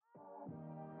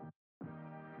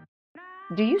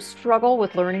Do you struggle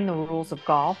with learning the rules of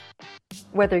golf?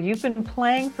 Whether you've been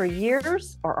playing for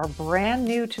years or are brand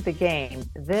new to the game,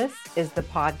 this is the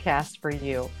podcast for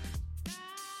you.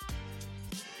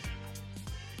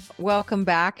 Welcome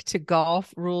back to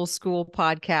Golf Rules School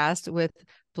podcast with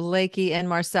Blakey and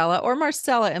Marcella, or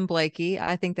Marcella and Blakey.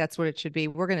 I think that's what it should be.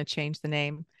 We're going to change the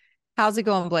name. How's it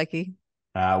going, Blakey?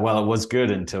 Well, it was good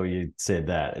until you said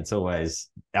that. It's always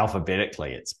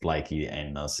alphabetically, it's Blakey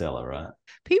and Marcella, right?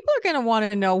 People are going to want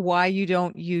to know why you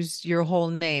don't use your whole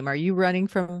name. Are you running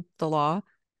from the law?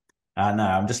 No,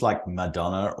 I'm just like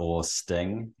Madonna or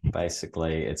Sting.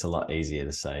 Basically, it's a lot easier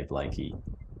to say Blakey.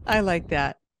 I like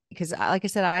that because, like I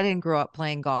said, I didn't grow up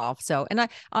playing golf. So, and I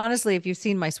honestly, if you've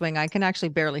seen my swing, I can actually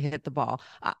barely hit the ball.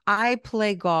 I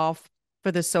play golf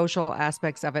for the social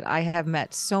aspects of it. I have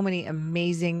met so many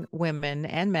amazing women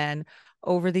and men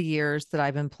over the years that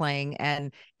I've been playing,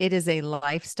 and it is a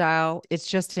lifestyle. It's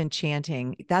just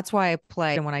enchanting. That's why I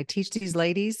play. And when I teach these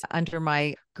ladies under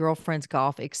my girlfriend's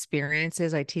golf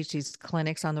experiences, I teach these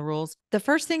clinics on the rules. The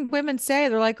first thing women say,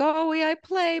 they're like, "Oh, yeah, I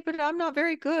play, but I'm not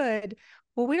very good."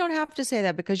 Well, we don't have to say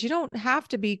that because you don't have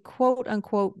to be quote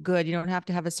unquote good. You don't have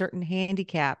to have a certain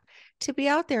handicap to be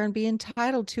out there and be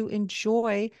entitled to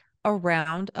enjoy a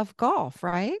round of golf,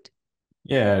 right?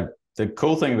 Yeah, the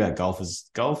cool thing about golf is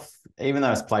golf, even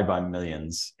though it's played by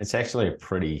millions, it's actually a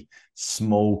pretty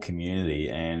small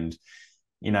community. And,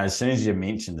 as soon as you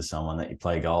mention to someone that you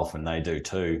play golf and they do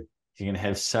too, you can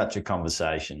have such a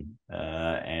conversation.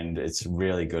 And it's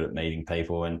really good at meeting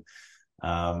people. And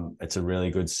it's a really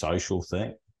good social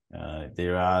thing.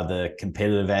 There are the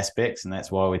competitive aspects, and that's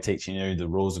why we're teaching you the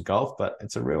rules of golf, but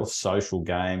it's a real social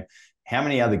game. How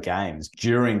many other games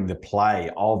during the play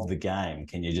of the game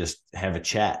can you just have a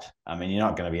chat? I mean, you're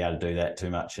not going to be able to do that too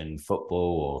much in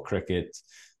football or cricket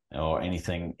or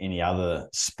anything, any other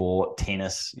sport,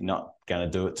 tennis. You're not going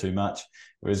to do it too much.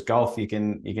 Whereas golf, you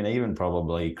can even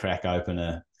probably crack open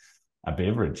a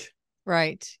beverage.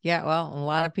 Right. Yeah. Well, a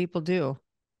lot of people do.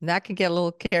 And that can get a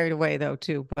little carried away though,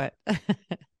 too. But,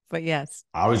 but yes,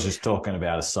 I was just talking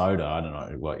about a soda. I don't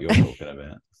know what you're talking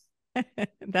about.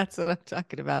 that's what I'm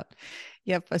talking about.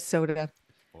 Yep. A soda.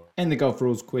 And the golf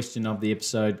rules question of the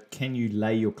episode: can you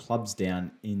lay your clubs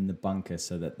down in the bunker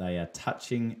so that they are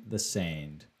touching the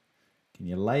sand? Can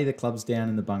you lay the clubs down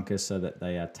in the bunker so that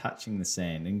they are touching the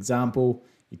sand? Example,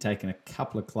 you're taking a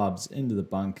couple of clubs into the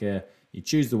bunker, you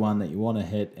choose the one that you want to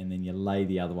hit, and then you lay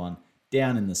the other one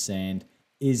down in the sand.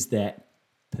 Is that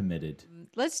permitted?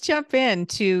 Let's jump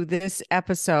into this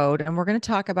episode and we're going to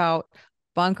talk about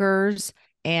bunkers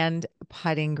and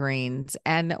putting greens.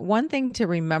 And one thing to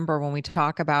remember when we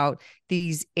talk about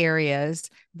these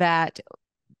areas that,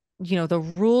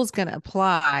 the rule's going to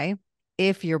apply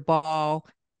if your ball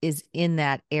is in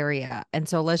that area. And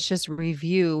so let's just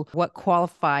review what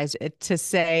qualifies it to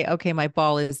say, okay, my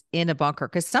ball is in a bunker.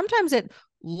 Because sometimes it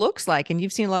looks like, and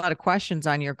you've seen a lot of questions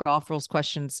on your golf rules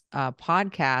questions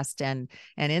podcast and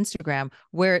Instagram,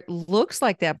 where it looks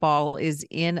like that ball is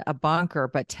in a bunker,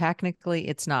 but technically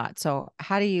it's not. So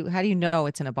how do you know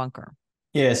it's in a bunker?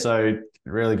 Yeah, so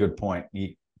really good point.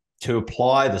 To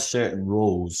apply the certain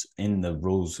rules in the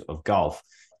rules of golf,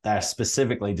 they're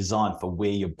specifically designed for where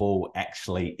your ball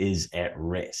actually is at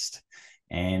rest.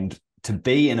 And to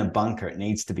be in a bunker, it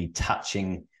needs to be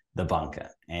touching the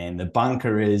bunker. And the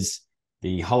bunker is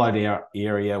the hollowed out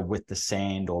area with the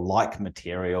sand or like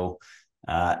material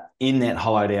in that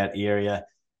hollowed out area.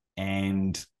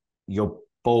 And your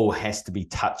ball has to be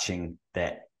touching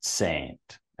that sand.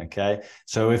 Okay.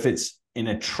 So if it's in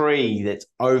a tree that's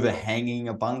overhanging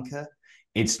a bunker,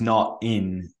 it's not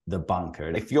in the bunker.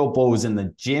 If your ball is in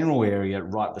the general area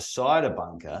right beside a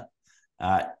bunker,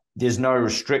 there's no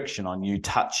restriction on you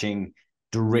touching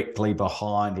directly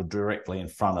behind or directly in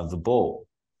front of the ball.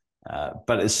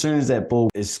 But as soon as that ball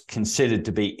is considered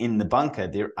to be in the bunker,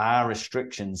 there are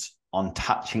restrictions on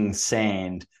touching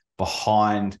sand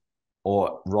behind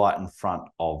or right in front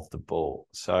of the ball.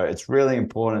 So it's really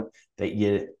important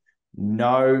that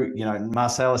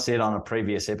Marcella said on a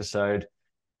previous episode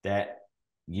that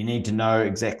you need to know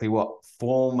exactly what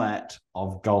format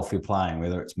of golf you're playing,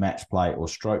 whether it's match play or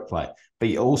stroke play. But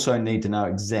you also need to know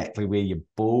exactly where your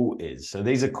ball is. So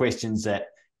these are questions that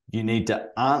you need to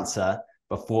answer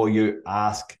before you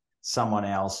ask someone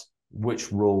else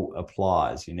which rule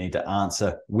applies. You need to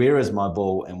answer, where is my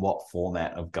ball and what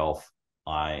format of golf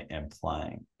I am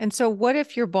playing. And so what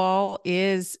if your ball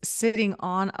is sitting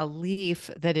on a leaf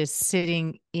that is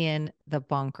sitting in the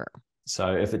bunker?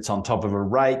 So if it's on top of a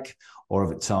rake or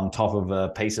if it's on top of a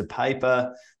piece of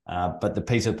paper, but the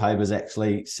piece of paper is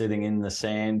actually sitting in the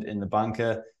sand in the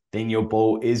bunker, then your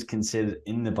ball is considered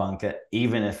in the bunker,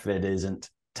 even if it isn't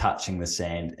touching the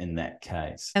sand in that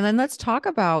case. And then let's talk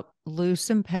about loose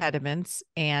impediments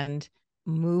and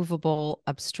movable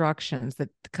obstructions, that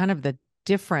kind of the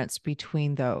difference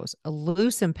between those. A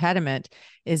loose impediment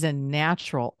is a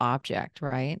natural object,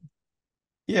 right?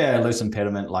 Yeah, a loose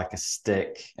impediment like a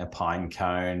stick, a pine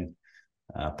cone,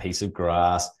 a piece of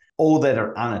grass, all that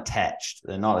are unattached.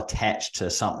 They're not attached to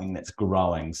something that's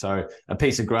growing. So a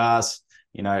piece of grass,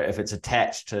 if it's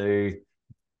attached to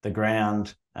the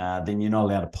ground, then you're not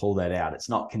allowed to pull that out. It's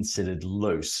not considered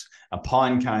loose. A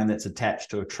pine cone that's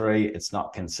attached to a tree, it's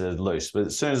not considered loose. But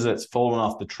as soon as it's fallen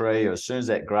off the tree, or as soon as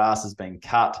that grass has been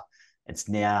cut, it's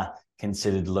now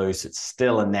considered loose. It's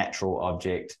still a natural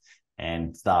object,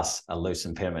 and thus a loose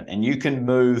impediment. And you can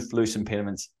move loose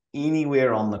impediments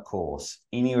anywhere on the course.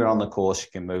 Anywhere on the course,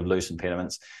 you can move loose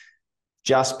impediments.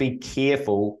 Just be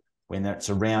careful when it's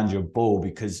around your ball,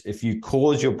 because if you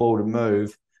cause your ball to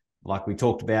move, like we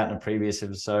talked about in a previous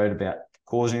episode about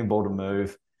causing your ball to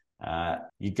move,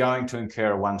 you're going to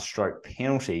incur a one-stroke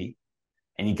penalty,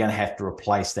 and you're going to have to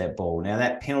replace that ball. Now,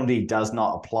 that penalty does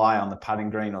not apply on the putting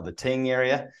green or the teeing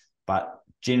area, but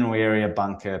general area,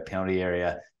 bunker, penalty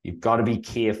area, you've got to be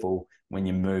careful when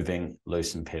you're moving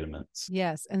loose impediments.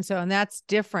 Yes. And that's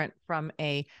different from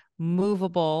a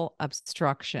movable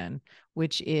obstruction,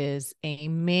 which is a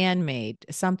man-made,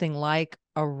 something like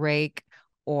a rake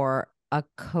or a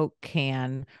Coke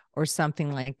can or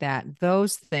something like that.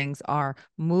 Those things are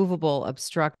movable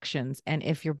obstructions. And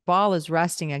if your ball is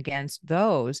resting against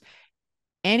those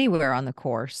anywhere on the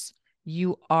course,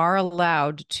 you are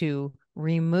allowed to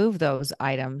remove those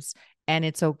items. And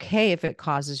it's okay if it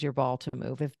causes your ball to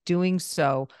move, if doing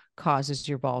so causes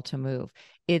your ball to move.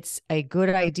 It's a good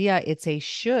idea. It's a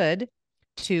should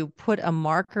to put a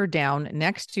marker down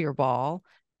next to your ball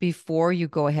before you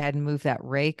go ahead and move that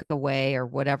rake away or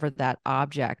whatever that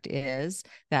object is,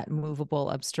 that movable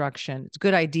obstruction. It's a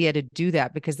good idea to do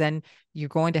that, because then you're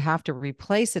going to have to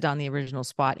replace it on the original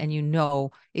spot, and you know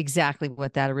exactly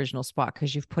what that original spot,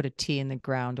 because you've put a T in the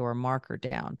ground or a marker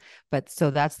down. But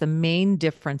so that's the main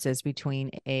differences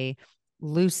between a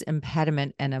loose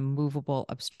impediment and a movable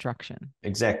obstruction.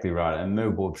 Exactly right. A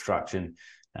movable obstruction,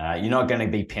 you're not going to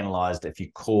be penalized if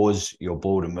you cause your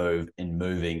ball to move in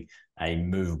moving a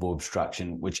movable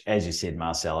obstruction, which, as you said,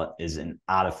 Marcella, is an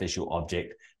artificial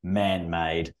object,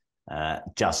 man-made,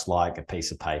 just like a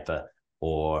piece of paper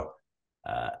or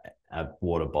a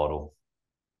water bottle.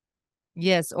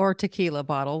 Yes, or tequila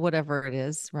bottle, whatever it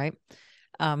is, right?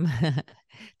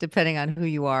 Depending on who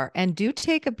you are. And do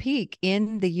take a peek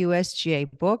in the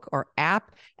USGA book or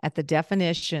app at the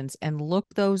definitions and look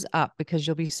those up, because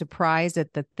you'll be surprised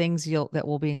at the things that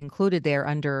will be included there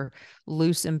under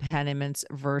loose impediments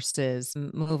versus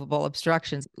movable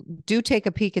obstructions. Do take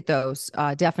a peek at those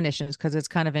definitions, because it's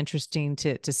kind of interesting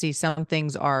to see some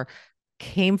things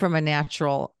came from a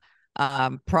natural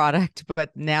product,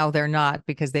 but now they're not,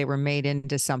 because they were made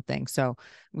into something. So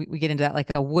we get into that,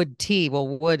 like a wood tea.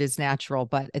 Well, wood is natural,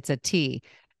 but it's a tea.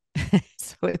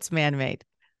 So it's man-made.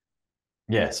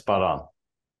 Yeah, spot on.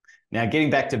 Now, getting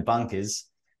back to bunkers,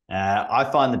 I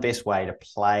find the best way to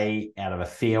play out of a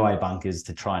fairway bunker is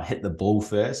to try and hit the ball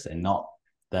first and not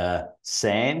the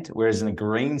sand. Whereas in a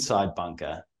greenside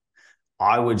bunker,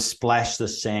 I would splash the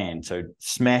sand. So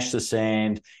smash the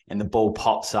sand and the ball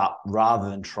pops up, rather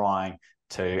than trying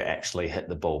to actually hit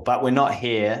the ball. But we're not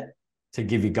here to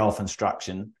give you golf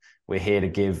instruction. We're here to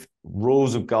give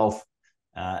rules of golf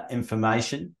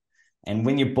information. And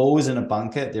when your ball is in a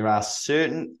bunker, there are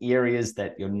certain areas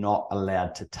that you're not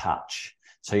allowed to touch.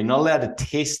 So you're not allowed to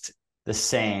test the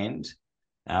sand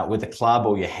with a club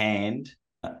or your hand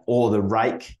or the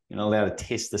rake. You're not allowed to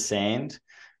test the sand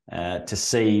to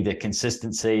see the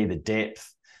consistency, the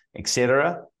depth,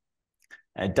 etc.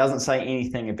 It doesn't say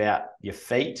anything about your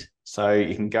feet. So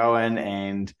you can go in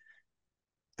and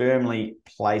firmly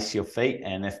place your feet.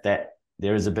 And if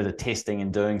there is a bit of testing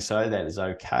in doing so, that is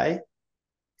okay.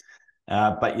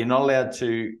 But you're not allowed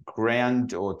to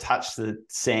ground or touch the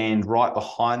sand right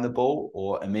behind the ball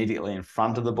or immediately in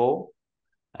front of the ball.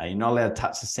 You're not allowed to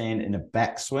touch the sand in a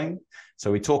backswing. So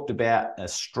we talked about a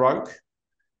stroke,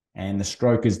 and the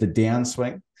stroke is the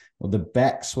downswing. Well, the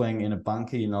backswing in a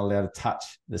bunker, you're not allowed to touch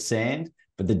the sand,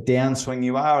 but the downswing,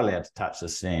 you are allowed to touch the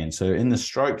sand. So in the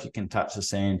stroke, you can touch the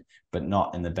sand, but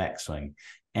not in the backswing.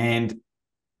 And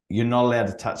you're not allowed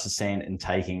to touch the sand in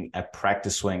taking a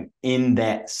practice swing in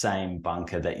that same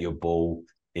bunker that your ball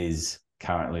is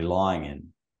currently lying in.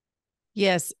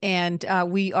 Yes, and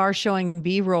we are showing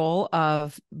B-roll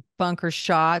of bunker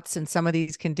shots and some of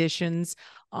these conditions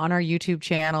on our YouTube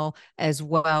channel, as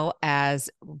well as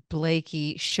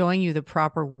Blakey showing you the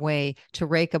proper way to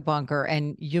rake a bunker.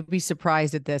 And you'll be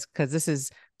surprised at this,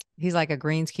 because he's like a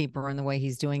greenskeeper in the way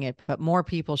he's doing it, but more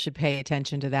people should pay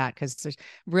attention to that, because there's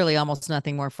really almost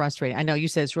nothing more frustrating. I know you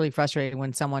said it's really frustrating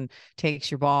when someone takes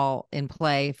your ball in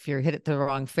play if you're hit it the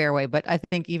wrong fairway, but I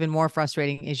think even more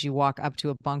frustrating is you walk up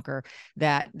to a bunker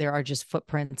that there are just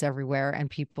footprints everywhere and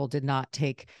people did not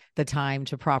take the time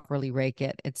to properly rake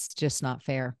it. It's just not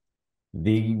fair.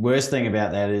 The worst thing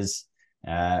about that is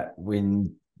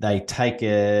when they take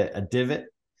a divot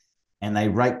and they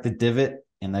rake the divot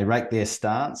and they rake their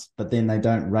stance, but then they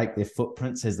don't rake their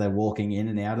footprints as they're walking in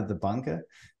and out of the bunker.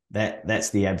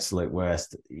 That's the absolute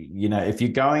worst. You know, if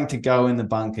you're going to go in the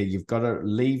bunker, you've got to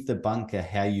leave the bunker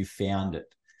how you found it,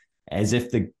 as if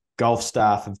the golf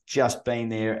staff have just been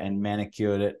there and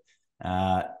manicured it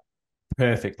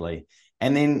perfectly.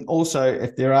 And then also,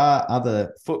 if there are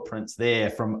other footprints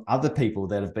there from other people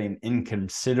that have been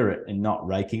inconsiderate in not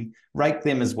raking, rake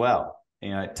them as well. You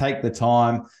know, take the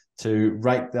time to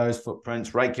rake those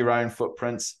footprints, rake your own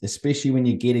footprints, especially when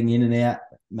you're getting in and out.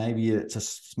 Maybe it's a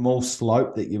small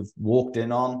slope that you've walked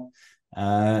in on.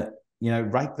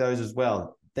 Rake those as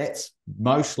well. That's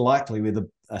most likely where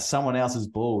someone else's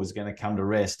ball is going to come to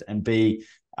rest and be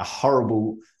a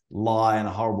horrible lie and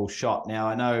a horrible shot. Now,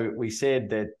 I know we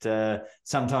said that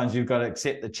sometimes you've got to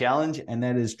accept the challenge, and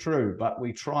that is true, but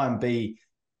we try and be,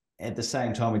 at the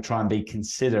same time, we try and be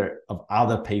considerate of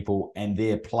other people and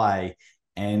their play.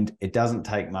 And it doesn't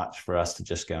take much for us to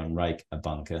just go and rake a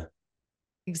bunker.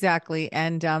 Exactly.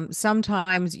 And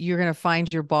sometimes you're going to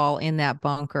find your ball in that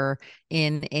bunker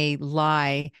in a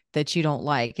lie that you don't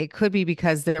like. It could be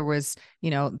because there was,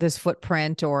 this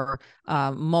footprint or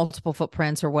multiple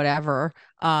footprints or whatever.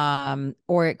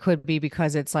 Or it could be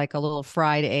because it's like a little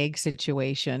fried egg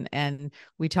situation. And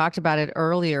we talked about it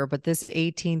earlier, but this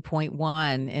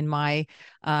 18.1 in my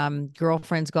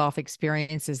girlfriend's golf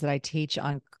experiences that I teach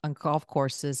on golf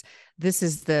courses, this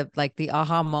is the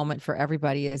aha moment for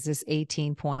everybody, is this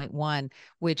 18.1,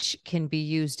 which can be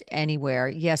used anywhere.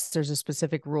 Yes, there's a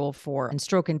specific rule for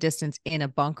stroke and distance in a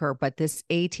bunker, but this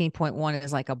 18.1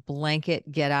 is like a blanket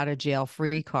get out of jail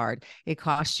free card. It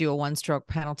costs you a 1-stroke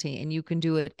penalty, and you can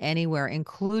do it anywhere,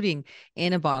 including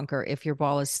in a bunker if your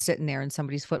ball is sitting there in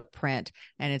somebody's footprint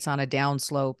and it's on a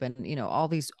downslope, and all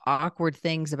these awkward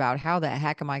things about how the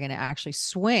heck am I going to actually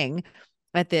swing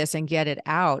at this and get it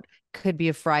out. Could be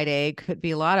a fried egg, could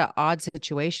be a lot of odd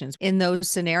situations. In those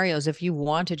scenarios, if you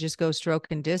want to just go stroke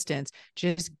and distance,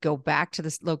 just go back to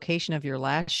the location of your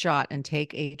last shot and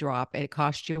take a drop. It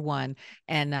cost you 1.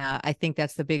 And I think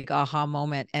that's the big aha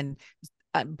moment. And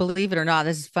believe it or not,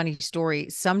 this is a funny story.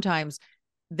 Sometimes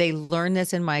they learn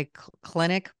this in my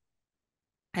clinic,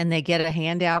 and they get a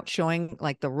handout showing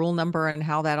like the rule number and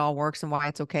how that all works and why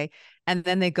it's okay. And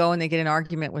then they go and they get an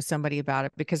argument with somebody about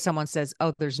it because someone says,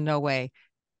 oh, there's no way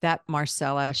that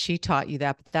Marcella, she taught you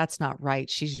that, but that's not right.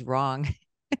 She's wrong.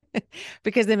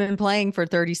 Because they've been playing for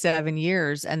 37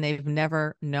 years and they've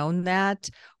never known that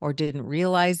or didn't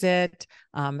realize it.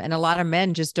 And a lot of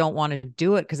men just don't want to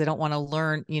do it because they don't want to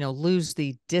learn, lose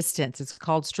the distance. It's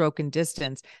called stroke and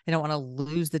distance. They don't want to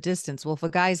lose the distance. Well, if a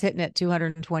guy's hitting at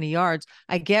 220 yards,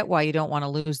 I get why you don't want to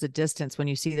lose the distance when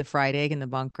you see the fried egg in the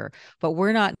bunker, but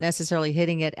we're not necessarily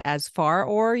hitting it as far.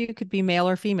 Or you could be male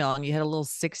or female and you hit a little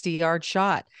 60-yard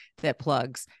shot that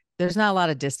plugs. There's not a lot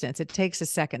of distance. It takes a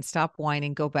second. Stop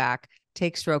whining, go back,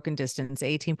 take stroke and distance,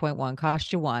 18.1,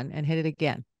 cost you 1, and hit it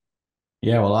again.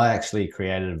 Yeah, well, I actually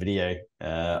created a video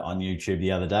on YouTube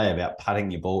the other day about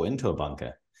putting your ball into a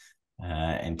bunker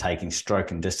and taking stroke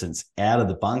and distance out of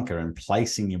the bunker and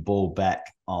placing your ball back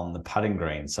on the putting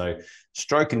green. So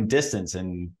stroke and distance,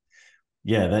 and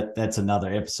yeah, that's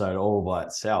another episode all by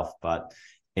itself, but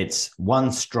it's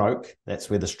 1 stroke. That's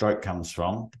where the stroke comes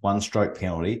from, 1 stroke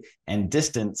penalty. And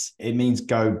distance, it means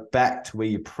go back to where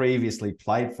you previously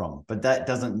played from. But that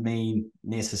doesn't mean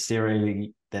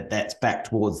necessarily that that's back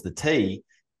towards the tee.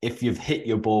 If you've hit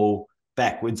your ball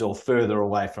backwards or further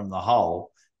away from the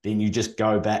hole, then you just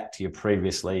go back to your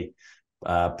previously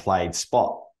played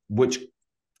spot, which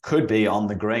could be on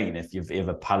the green if you've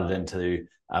ever putted into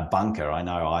a bunker. I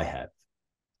know I have.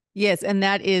 Yes. And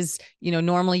that is,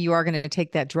 normally you are going to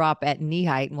take that drop at knee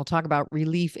height, and we'll talk about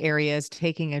relief areas,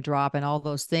 taking a drop and all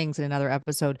those things in another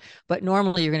episode. But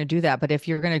normally you're going to do that. But if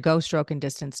you're going to go stroke and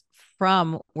distance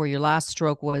from where your last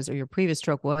stroke was or your previous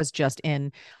stroke was just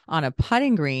in on a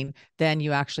putting green, then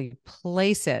you actually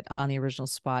place it on the original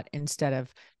spot instead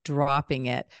of dropping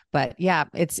it. But yeah,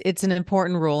 it's an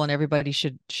important rule and everybody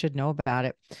should know about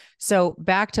it. So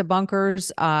back to bunkers.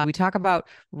 We talk about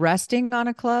resting on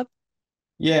a club.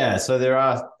 Yeah, so there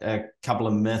are a couple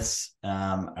of myths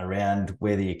around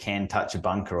whether you can touch a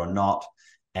bunker or not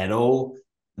at all.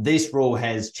 This rule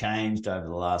has changed over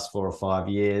the last 4 or 5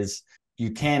 years. You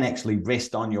can actually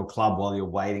rest on your club while you're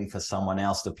waiting for someone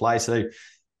else to play. So,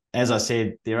 as I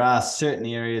said, there are certain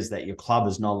areas that your club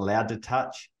is not allowed to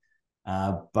touch,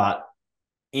 but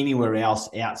anywhere else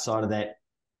outside of that,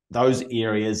 those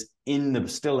areas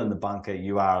still in the bunker,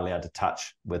 you are allowed to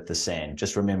touch with the sand.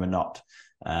 Just remember not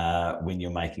when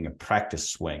you're making a practice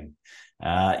swing.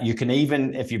 You can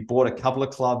even, if you brought a couple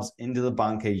of clubs into the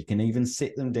bunker, you can even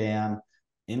set them down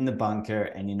in the bunker,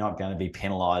 and you're not going to be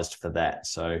penalized for that.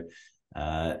 So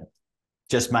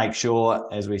just make sure,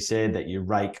 as we said, that you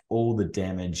rake all the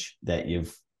damage that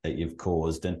you've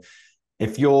caused. And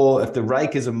if the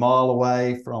rake is a mile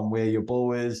away from where your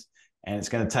ball is, and it's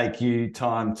going to take you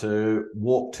time to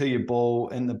walk to your ball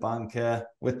in the bunker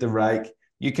with the rake,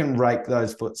 you can rake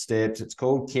those footsteps. It's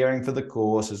called caring for the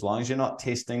course. As long as you're not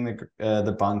testing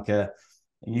the bunker,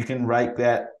 you can rake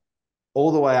that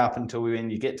all the way up until when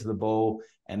you get to the ball,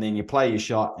 and then you play your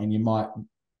shot, and you might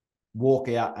walk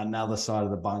out another side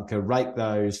of the bunker, rake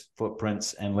those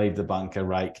footprints, and leave the bunker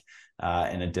rake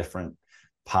in a different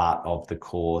part of the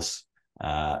course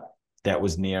that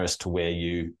was nearest to where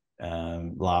you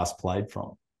last played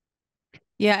from.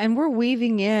 Yeah, and we're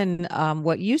weaving in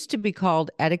what used to be called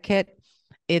etiquette.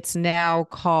 It's now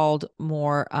called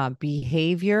more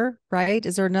behavior, right?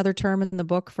 Is there another term in the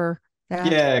book for that?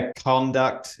 Yeah,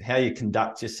 conduct, how you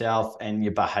conduct yourself and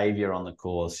your behavior on the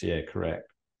course. Yeah, correct.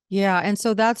 Yeah. And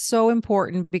so that's so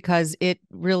important because it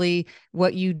really,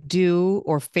 what you do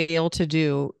or fail to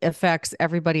do affects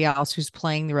everybody else who's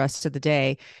playing the rest of the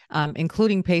day,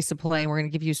 including pace of play. And we're going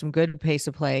to give you some good pace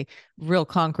of play, real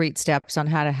concrete steps on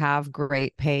how to have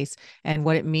great pace and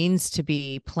what it means to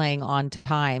be playing on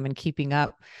time and keeping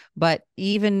up. But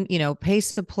even,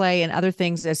 pace of play and other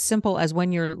things as simple as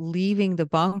when you're leaving the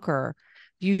bunker,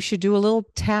 you should do a little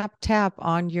tap tap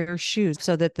on your shoes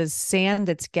so that the sand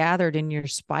that's gathered in your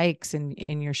spikes and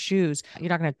in your shoes, you're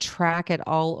not going to track it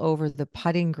all over the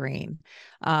putting green,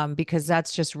 because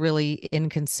that's just really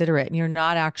inconsiderate. And you're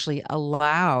not actually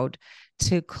allowed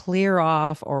to clear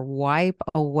off or wipe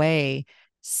away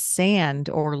sand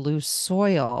or loose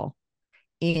soil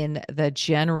in the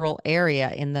general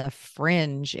area, in the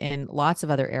fringe, in lots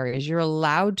of other areas. You're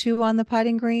allowed to on the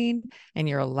putting green and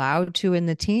you're allowed to in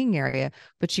the teeing area,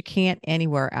 but you can't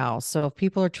anywhere else. So if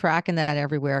people are tracking that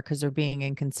everywhere because they're being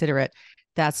inconsiderate,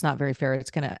 that's not very fair. It's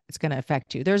gonna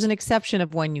affect you. There's an exception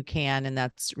of when you can, and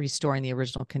that's restoring the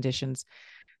original conditions.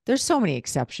 There's so many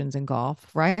exceptions in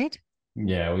golf, right?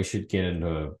 Yeah, we should get into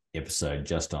an episode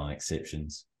just on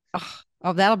exceptions.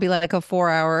 Oh, that'll be like a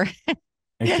 4 hour.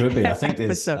 It could be. I think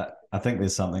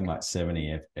there's something like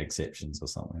 70 exceptions or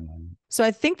something. So I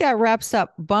think that wraps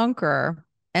up bunker,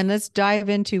 and let's dive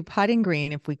into putting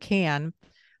green if we can.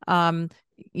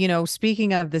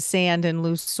 Speaking of the sand and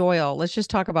loose soil, let's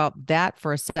just talk about that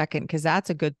for a second, because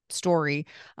that's a good story.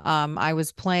 I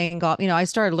was playing golf. I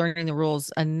started learning the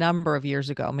rules a number of years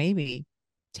ago, maybe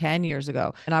 10 years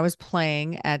ago. And I was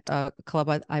playing at a club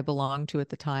I belonged to at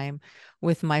the time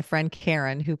with my friend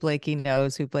Karen, who Blakey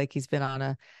knows, who Blakey's been on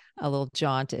a little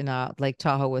jaunt in Lake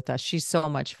Tahoe with us. She's so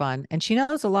much fun. And she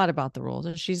knows a lot about the rules,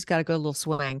 and she's got a good little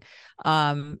swing.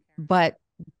 But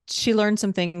she learned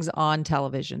some things on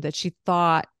television that she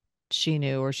thought she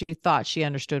knew, or she thought she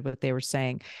understood what they were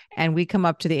saying. And we come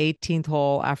up to the 18th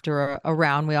hole after a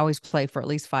round. We always play for at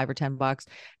least $5 or $10.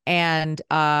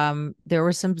 And there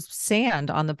was some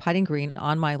sand on the putting green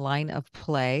on my line of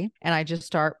play. And I just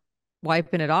start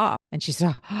wiping it off. And she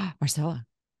said, "Oh, Marcella,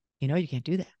 you can't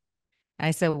do that." And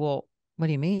I said, "Well, what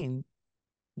do you mean?"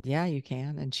 "Yeah, you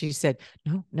can." And she said,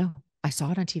 "No, no, I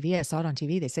saw it on TV. I saw it on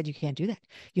TV. They said you can't do that.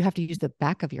 You have to use the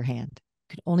back of your hand.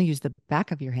 You can only use the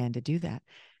back of your hand to do that."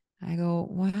 I go,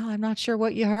 "Well, I'm not sure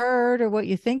what you heard or what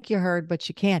you think you heard, but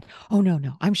you can." "Oh, no,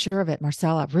 no, I'm sure of it,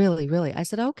 Marcella. Really, really." I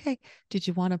said, "Okay. Did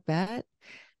you want to bet?"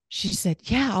 She said,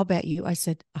 "Yeah, I'll bet you." I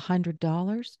said,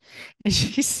 $100. And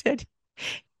she said,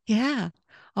 "Yeah,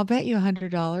 I'll bet you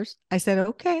 $100. I said,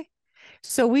 "Okay."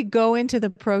 So we go into the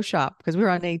pro shop because we were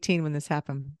on 18 when this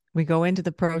happened. We go into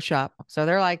the pro shop. So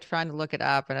they're like trying to look it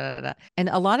up. And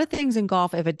a lot of things in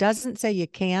golf, if it doesn't say you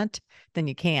can't, then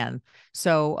you can.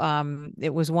 So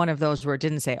it was one of those where it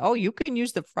didn't say, "Oh, you can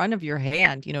use the front of your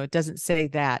hand." It doesn't say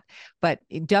that, but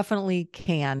it definitely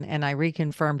can. And I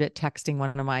reconfirmed it texting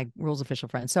one of my rules official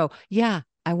friends. So yeah,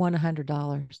 I won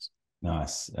 $100.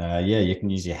 Nice. Yeah, you can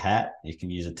use your hat. You can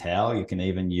use a towel. You can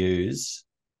even use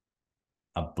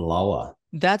a blower.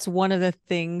 That's one of the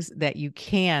things that you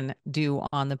can do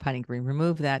on the putting green.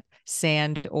 Remove that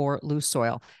sand or loose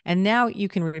soil. And now you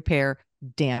can repair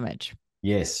damage?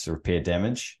 Yes, repair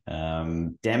damage.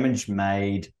 Damage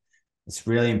made, it's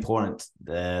really important.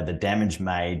 The damage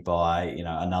made by,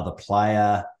 another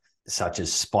player, such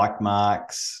as spike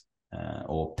marks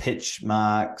or pitch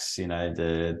marks.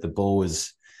 The ball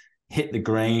has hit the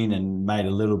green and made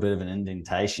a little bit of an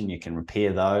indentation. You can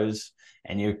repair those,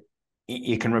 and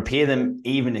you can repair them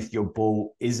even if your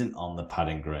ball isn't on the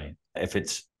putting green. If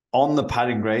it's on the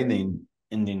putting green, the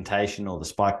indentation or the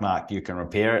spike mark, you can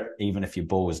repair it even if your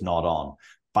ball is not on.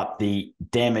 But the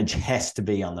damage has to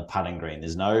be on the putting green.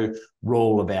 There's no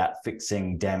rule about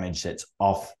fixing damage that's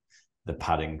off the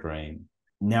putting green.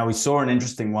 Now, we saw an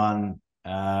interesting one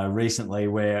recently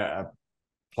where a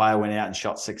player went out and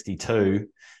shot 62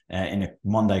 in a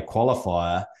Monday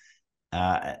qualifier,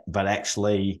 but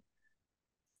actually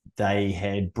they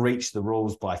had breached the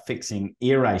rules by fixing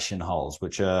aeration holes,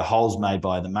 which are holes made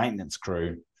by the maintenance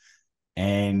crew.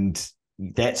 And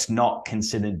that's not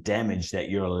considered damage that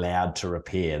you're allowed to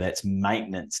repair. That's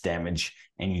maintenance damage,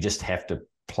 and you just have to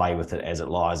play with it as it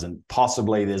lies. And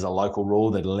possibly there's a local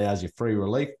rule that allows you free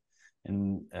relief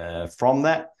from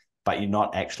that, but you're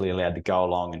not actually allowed to go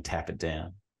along and tap it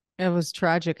down. It was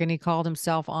tragic, and he called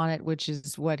himself on it, which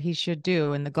is what he should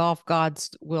do. And the golf gods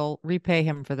will repay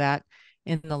him for that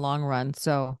in the long run.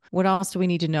 So what else do we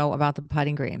need to know about the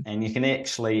putting green? And you can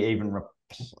actually even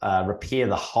repair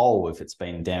the hole if it's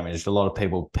been damaged. A lot of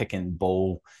people picking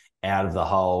ball out of the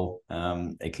hole.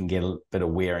 It can get a bit of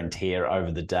wear and tear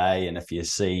over the day. And if you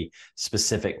see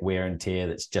specific wear and tear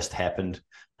that's just happened,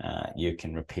 you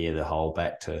can repair the hole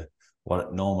back to what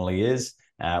it normally is.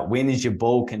 When is your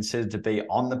ball considered to be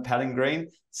on the putting green?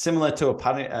 Similar to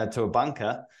a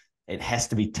bunker, it has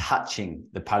to be touching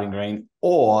the putting green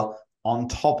or on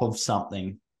top of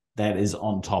something that is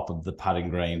on top of the putting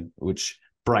green, which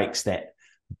breaks that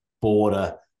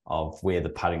border of where the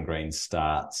putting green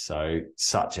starts. So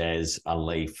such as a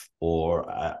leaf or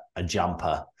a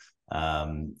jumper,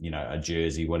 a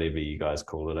jersey, whatever you guys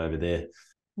call it over there.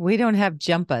 We don't have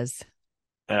jumpers.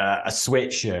 A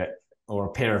sweatshirt or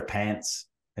a pair of pants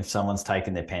if someone's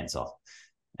taken their pants off.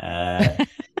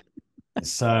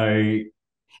 So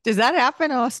does that happen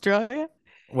in Australia?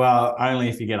 Well, only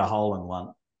if you get a hole in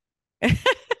one.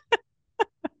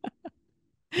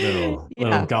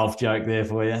 Little golf joke there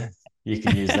for you. You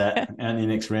can use that in your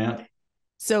next round.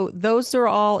 So those are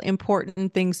all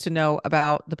important things to know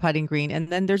about the putting green. And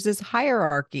then there's this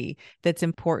hierarchy that's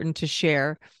important to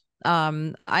share.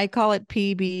 I call it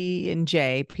PB and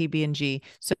G.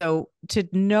 So to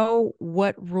know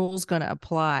what rule's going to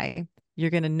apply, you're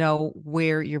going to know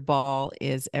where your ball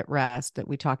is at rest that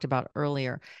we talked about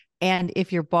earlier. And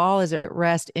if your ball is at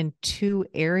rest in two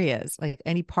areas, like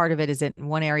any part of it is in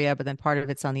one area, but then part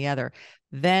of it's on the other,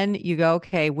 then you go,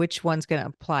 okay, which one's going to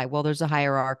apply? Well, there's a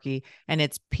hierarchy, and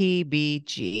it's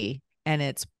PBG, and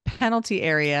it's penalty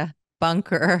area,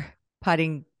 bunker,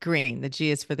 putting, green. The G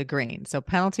is for the green. So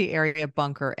penalty area,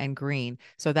 bunker, and green.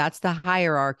 So that's the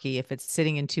hierarchy. If it's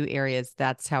sitting in two areas,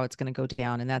 that's how it's going to go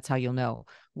down, and that's how you'll know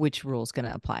which rule is going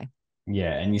to apply.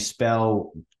 Yeah, and you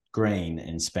spell green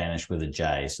in Spanish with a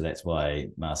J, so that's why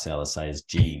Marcella says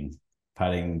Jean,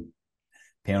 putting,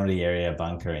 penalty area,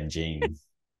 bunker, and Jean.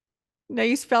 No,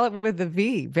 you spell it with the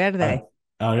V, verde.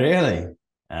 Oh, really?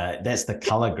 That's the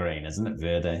color green, isn't it?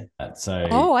 Verde. I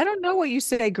don't know what you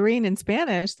say green in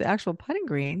Spanish, the actual putting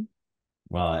green.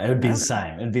 Well, it would be the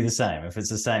same. It'd be the same. If it's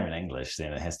the same in English,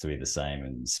 then it has to be the same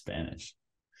in Spanish.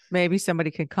 Maybe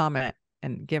somebody could comment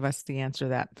and give us the answer to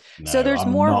that. No, so there's I'm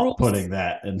more not rules. Putting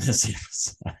that in this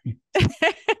episode.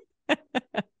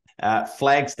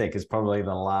 Flag stick is probably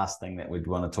the last thing that we'd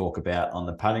want to talk about on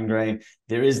the putting green.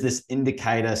 There is this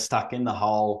indicator stuck in the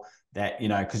hole that,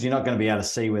 because you're not going to be able to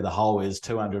see where the hole is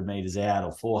 200 meters out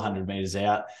or 400 meters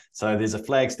out. So there's a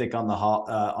flag stick on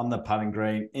the putting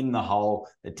green in the hole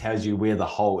that tells you where the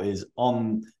hole is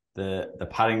on the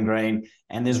putting green.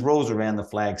 And there's rules around the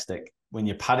flag stick. When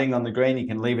you're putting on the green, you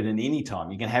can leave it in any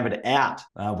time. You can have it out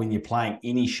when you're playing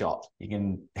any shot. You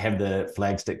can have the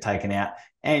flag stick taken out,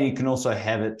 and you can also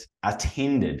have it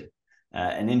attended.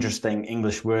 An interesting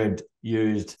English word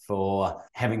used for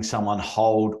having someone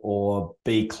hold or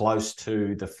be close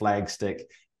to the flag stick,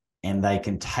 and they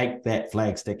can take that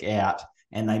flag stick out,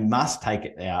 and they must take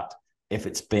it out if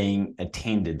it's being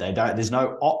attended. There's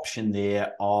no option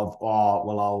there of,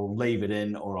 I'll leave it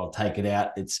in or I'll take it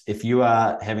out. It's if you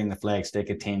are having the flag stick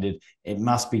attended, it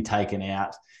must be taken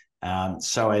out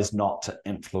so as not to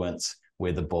influence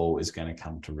where the ball is going to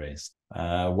come to rest.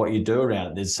 What you do around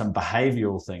it, there's some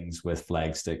behavioral things with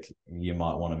flag stick you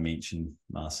might want to mention,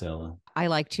 Marcella. I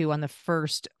like to, on the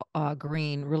first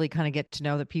green, really kind of get to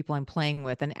know the people I'm playing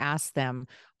with and ask them,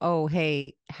 oh,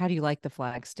 hey, how do you like the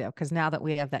flag stick? Because now that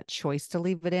we have that choice to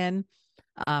leave it in,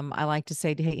 I like to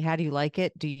say, hey, how do you like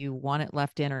it? Do you want it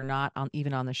left in or not,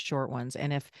 even on the short ones?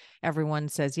 And if everyone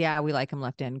says, yeah, we like them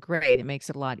left in, great. It makes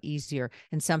it a lot easier.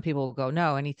 And some people will go,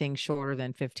 no, anything shorter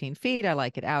than 15 feet, I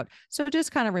like it out. So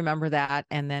just kind of remember that.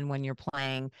 And then when you're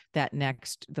playing that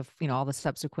next, all the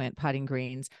subsequent putting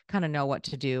greens, kind of know what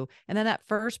to do. And then that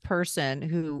first person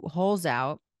who holes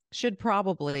out should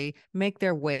probably make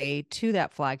their way to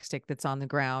that flag stick that's on the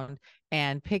ground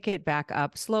and pick it back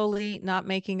up slowly, not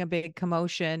making a big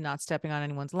commotion, not stepping on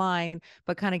anyone's line,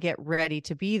 but kind of get ready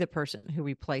to be the person who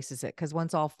replaces it. Because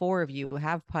once all four of you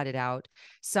have putted out,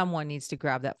 someone needs to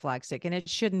grab that flag stick. And it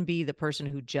shouldn't be the person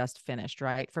who just finished,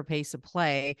 right? For pace of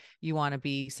play, you want to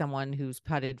be someone who's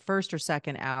putted first or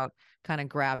second out, kind of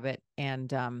grab it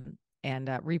and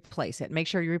replace it. Make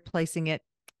sure you're replacing it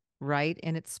right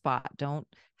in its spot. Don't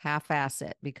half-ass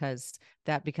it, because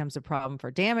that becomes a problem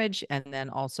for damage. And then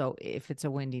also, if it's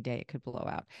a windy day, it could blow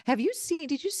out. Did you see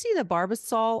the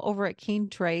Barbasol over at Keene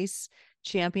Trace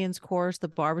Champions Course, the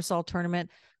Barbasol tournament?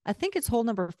 I think it's hole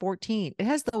number 14. It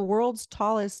has the world's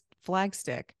tallest flag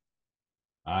stick.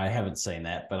 I haven't seen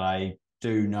that, but I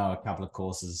do know a couple of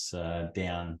courses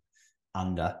down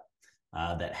under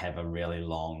that have a really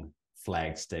long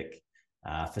flag stick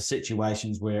for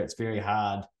situations where it's very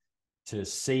hard to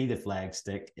see the flag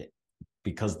stick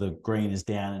because the green is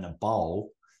down in a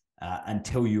bowl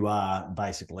until you are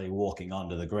basically walking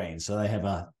onto the green. So they have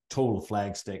a tall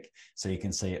flag stick so you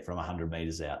can see it from 100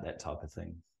 meters out, that type of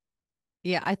thing.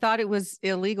 Yeah, I thought it was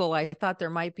illegal. I thought there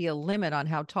might be a limit on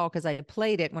how tall, because I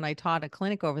played it when I taught a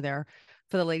clinic over there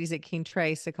for the ladies at Keene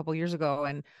Trace a couple years ago.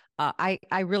 And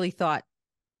I really thought,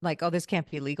 like, oh, this can't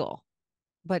be legal,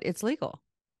 but it's legal.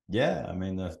 Yeah, I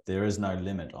mean, there is no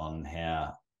limit on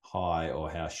how high or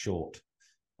how short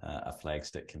a flag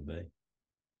stick can be.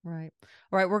 Right.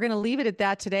 All right. We're going to leave it at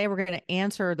that today. We're going to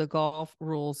answer the golf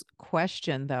rules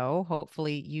question, though.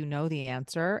 Hopefully you know the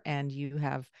answer and you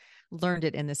have learned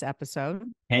it in this episode.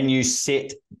 Can you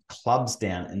set clubs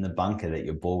down in the bunker that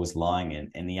your ball was lying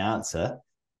in? And the answer,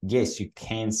 yes, you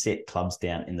can set clubs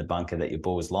down in the bunker that your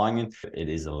ball is lying in. It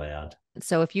is allowed.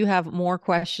 So if you have more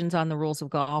questions on the rules of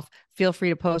golf, feel free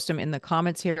to post them in the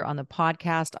comments here on the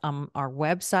podcast, on our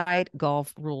website,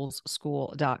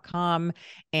 golfrulesschool.com,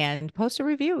 and post a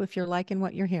review if you're liking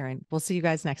what you're hearing. We'll see you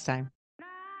guys next time.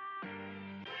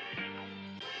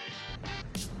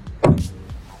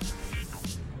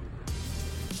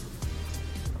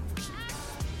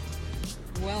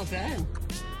 Well done.